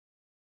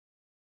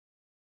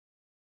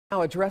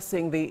Now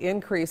addressing the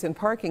increase in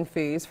parking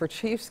fees for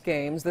Chiefs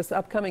games this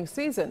upcoming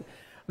season.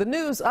 The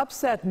news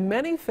upset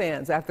many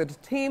fans after the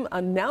team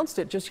announced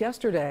it just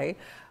yesterday.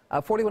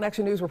 41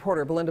 Action News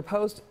reporter Belinda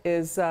Post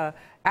is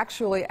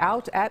actually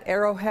out at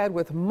Arrowhead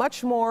with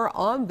much more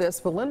on this.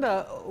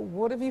 Belinda,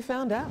 what have you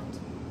found out?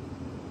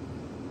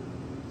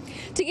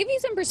 To give you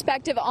some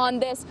perspective on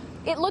this,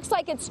 it looks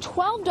like it's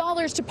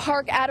 $12 to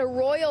park at a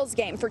Royals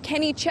game. For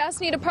Kenny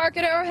Chesney to park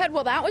at Arrowhead,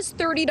 well, that was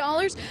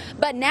 $30.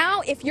 But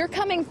now, if you're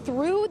coming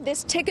through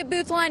this ticket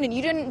booth line and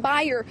you didn't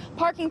buy your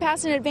parking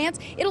pass in advance,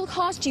 it'll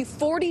cost you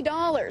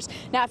 $40.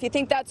 Now, if you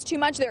think that's too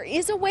much, there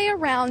is a way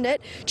around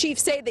it.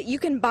 Chiefs say that you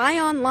can buy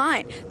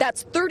online.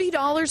 That's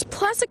 $30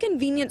 plus a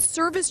convenience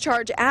service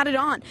charge added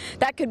on.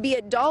 That could be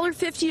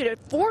 $1.50 to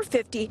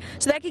 $4.50,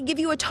 so that could give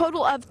you a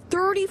total of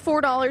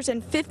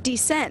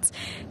 $34.50.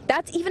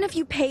 That's even if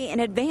you pay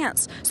in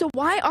advance. So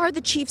why are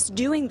the Chiefs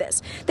doing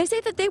this? They say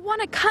that they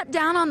want to cut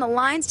down on the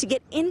lines to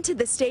get into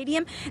the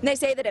stadium, and they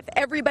say that if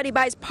everybody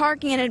buys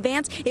parking in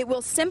advance, it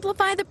will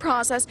simplify the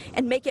process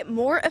and make it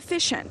more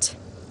efficient.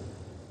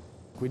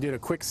 We did a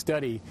quick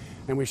study,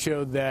 and we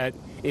showed that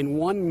in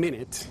 1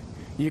 minute,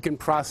 you can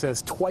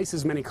process twice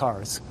as many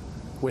cars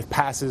with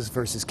passes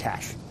versus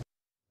cash.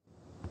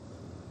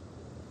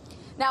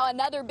 Now,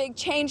 another big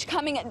change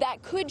coming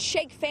that could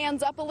shake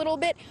fans up a little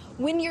bit.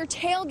 When you're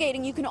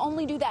tailgating, you can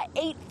only do that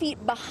 8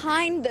 feet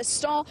behind the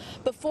stall.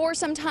 Before,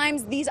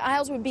 sometimes these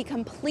aisles would be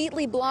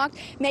completely blocked,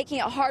 making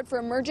it hard for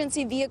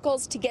emergency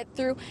vehicles to get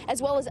through, as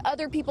well as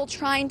other people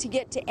trying to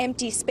get to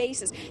empty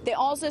spaces. They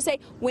also say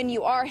when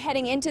you are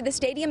heading into the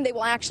stadium, they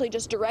will actually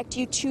just direct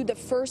you to the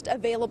first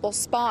available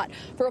spot.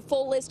 For a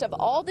full list of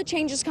all the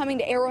changes coming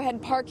to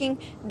Arrowhead parking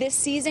this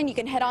season, you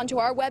can head on to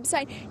our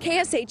website,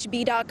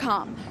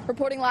 KSHB.com.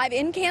 Reporting live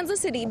in Kansas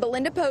City,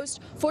 Belinda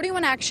Post,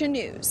 41 Action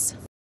News.